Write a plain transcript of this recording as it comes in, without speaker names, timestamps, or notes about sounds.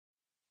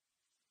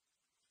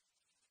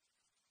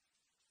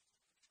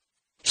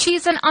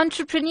She's an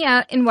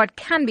entrepreneur in what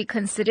can be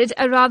considered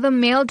a rather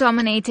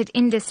male-dominated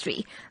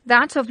industry,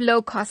 that of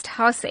low-cost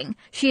housing.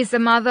 She is the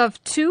mother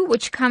of 2,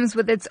 which comes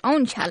with its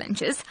own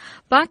challenges,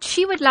 but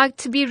she would like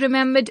to be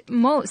remembered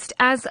most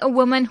as a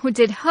woman who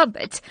did her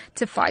bit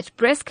to fight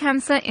breast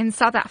cancer in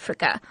South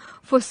Africa.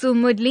 For Sue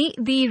Moodley,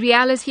 the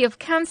reality of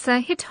cancer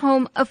hit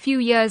home a few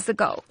years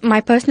ago. My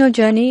personal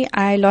journey,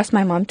 I lost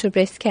my mom to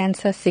breast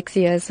cancer 6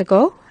 years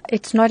ago.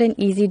 It's not an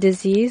easy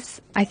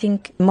disease. I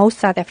think most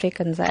South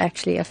Africans are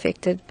actually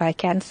affected by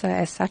cancer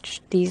as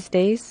such these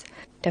days.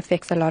 It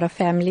affects a lot of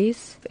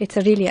families. It's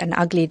really an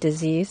ugly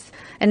disease.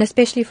 And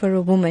especially for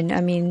a woman,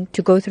 I mean,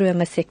 to go through a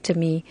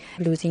mastectomy,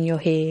 losing your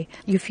hair,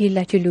 you feel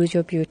that you lose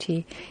your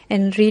beauty.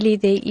 And really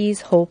there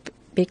is hope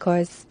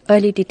because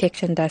early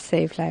detection does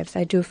save lives.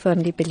 I do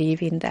firmly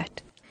believe in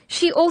that.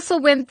 She also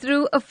went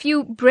through a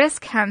few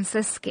breast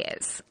cancer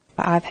scares.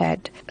 I've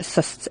had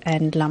cysts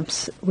and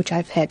lumps, which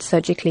I've had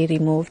surgically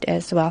removed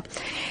as well.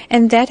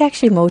 And that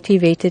actually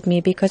motivated me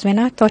because when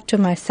I thought to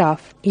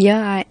myself, here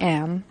I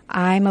am,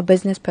 I'm a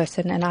business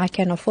person and I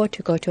can afford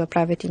to go to a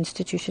private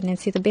institution and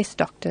see the best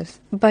doctors.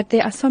 But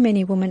there are so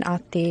many women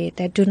out there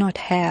that do not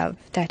have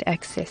that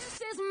access.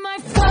 This is my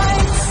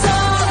fight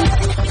song.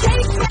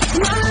 Take back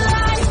my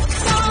life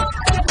song.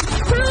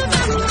 Prove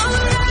I'm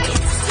alright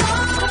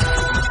song.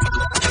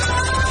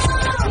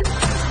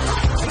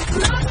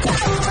 Not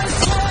gonna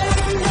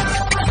return now.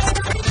 I'll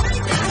be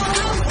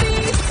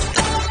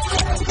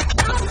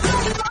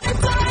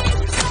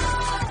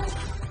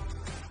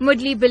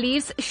Moodley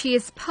believes she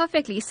is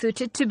perfectly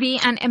suited to be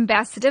an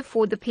ambassador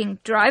for the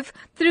Pink Drive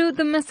through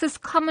the Mrs.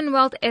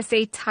 Commonwealth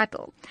SA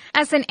title.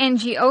 As an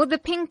NGO, the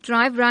Pink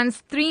Drive runs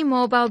 3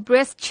 mobile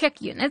breast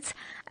check units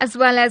as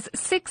well as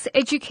 6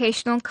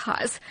 educational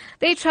cars.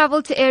 They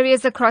travel to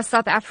areas across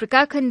South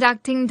Africa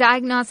conducting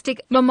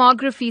diagnostic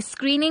mammography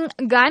screening,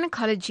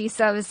 gynecology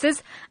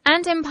services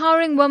and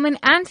empowering women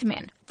and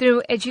men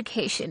through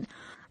education.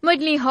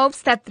 Moodley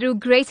hopes that through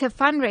greater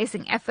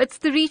fundraising efforts,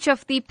 the reach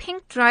of the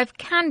Pink Drive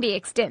can be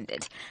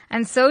extended.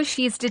 And so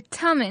she is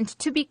determined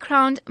to be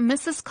crowned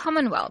Mrs.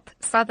 Commonwealth,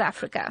 South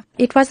Africa.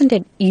 It wasn't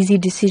an easy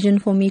decision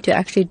for me to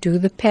actually do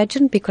the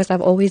pageant because I've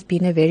always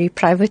been a very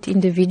private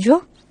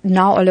individual.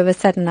 Now all of a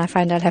sudden I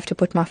find I'll have to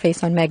put my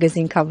face on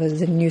magazine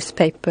covers and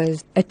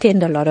newspapers,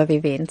 attend a lot of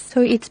events. So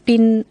it's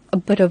been a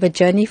bit of a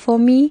journey for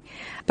me,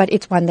 but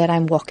it's one that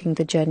I'm walking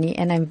the journey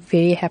and I'm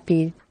very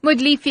happy.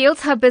 Moodley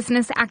feels her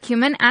business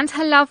acumen and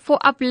her love for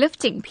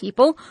uplifting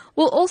people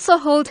will also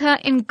hold her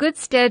in good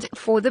stead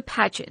for the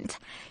pageant.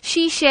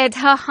 She shared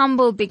her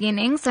humble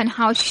beginnings and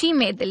how she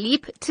made the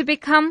leap to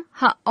become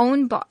her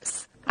own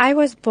boss. I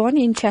was born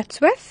in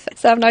Chatsworth,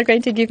 so I'm not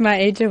going to give my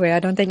age away. I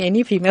don't think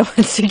any female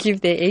wants to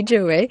give their age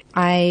away.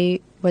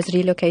 I was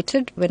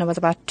relocated when I was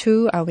about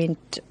 2. I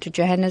went to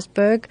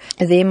Johannesburg.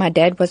 There my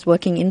dad was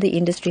working in the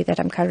industry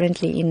that I'm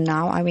currently in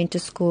now. I went to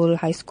school,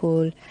 high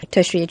school,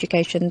 tertiary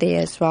education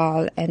there as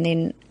well. And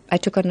then I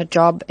took on a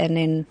job and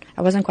then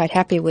I wasn't quite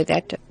happy with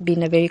that,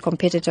 being a very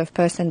competitive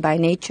person by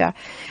nature.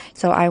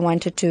 So I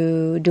wanted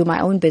to do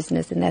my own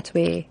business, and that's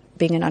where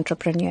being an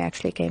entrepreneur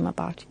actually came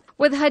about.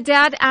 With her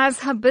dad as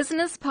her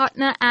business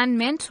partner and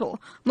mentor,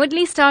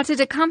 Moodley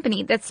started a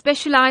company that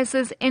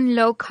specializes in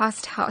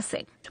low-cost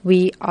housing.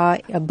 We are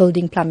a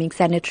building, plumbing,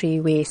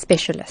 sanitary ware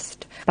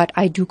specialist, but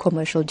I do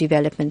commercial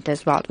development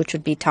as well, which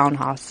would be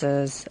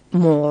townhouses,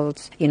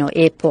 malls,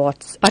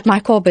 airports. But my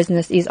core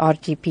business is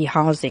RGP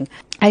housing.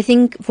 I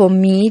think for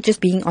me,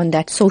 just being on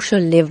that social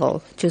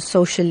level, to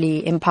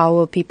socially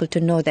empower people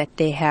to know that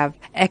they have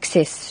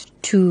access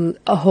to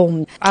a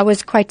home. I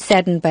was quite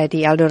saddened by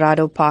the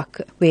Eldorado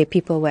Park where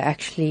people were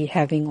actually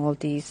having all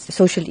these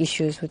social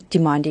issues with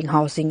demanding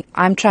housing.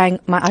 I'm trying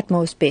my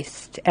utmost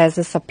best as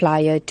a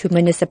supplier to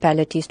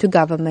municipalities, to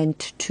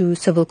government, to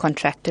civil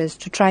contractors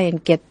to try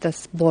and get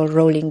this ball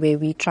rolling where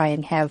we try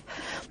and have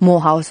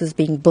more houses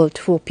being built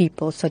for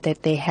people so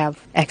that they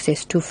have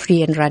access to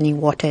free and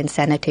running water and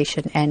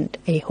sanitation and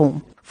a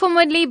home. For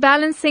Moodley,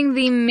 balancing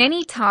the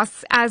many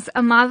tasks as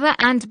a mother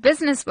and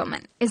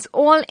businesswoman is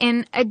all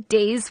in a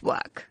day's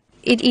work.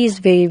 It is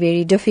very,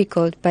 very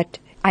difficult, but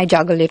I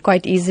juggle it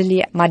quite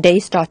easily. My day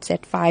starts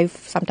at 5,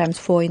 sometimes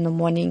 4 in the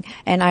morning,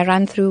 and I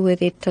run through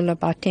with it till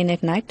about 10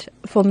 at night.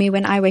 For me,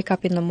 when I wake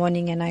up in the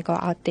morning and I go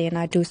out there and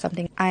I do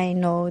something, I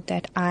know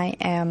that I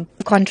am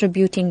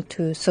contributing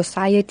to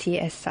society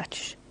as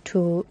such,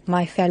 to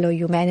my fellow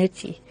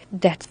humanity.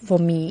 That for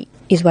me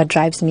is what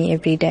drives me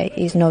every day,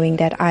 is knowing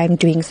that I'm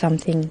doing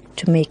something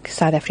to make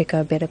South Africa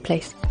a better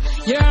place.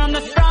 You're on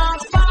the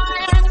front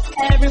line,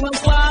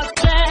 everyone's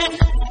watching.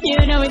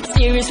 You know it's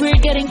serious, we're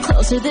getting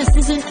closer, this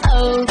isn't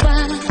over.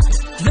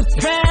 The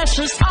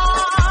pressure's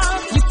on,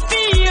 you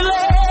feel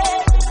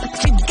it,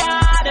 but you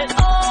got it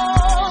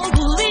all,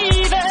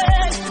 believe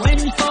it. When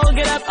you fold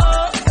it up,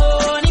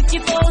 oh, and if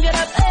you fold it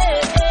up,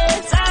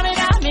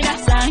 Samina,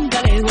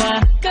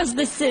 sangalewa, 'cause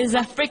this is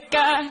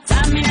Africa.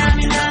 Samina,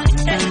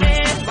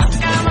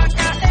 waka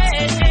waka,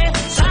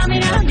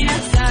 Samina,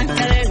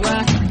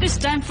 sangalewa, this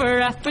time for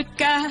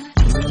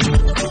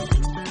Africa.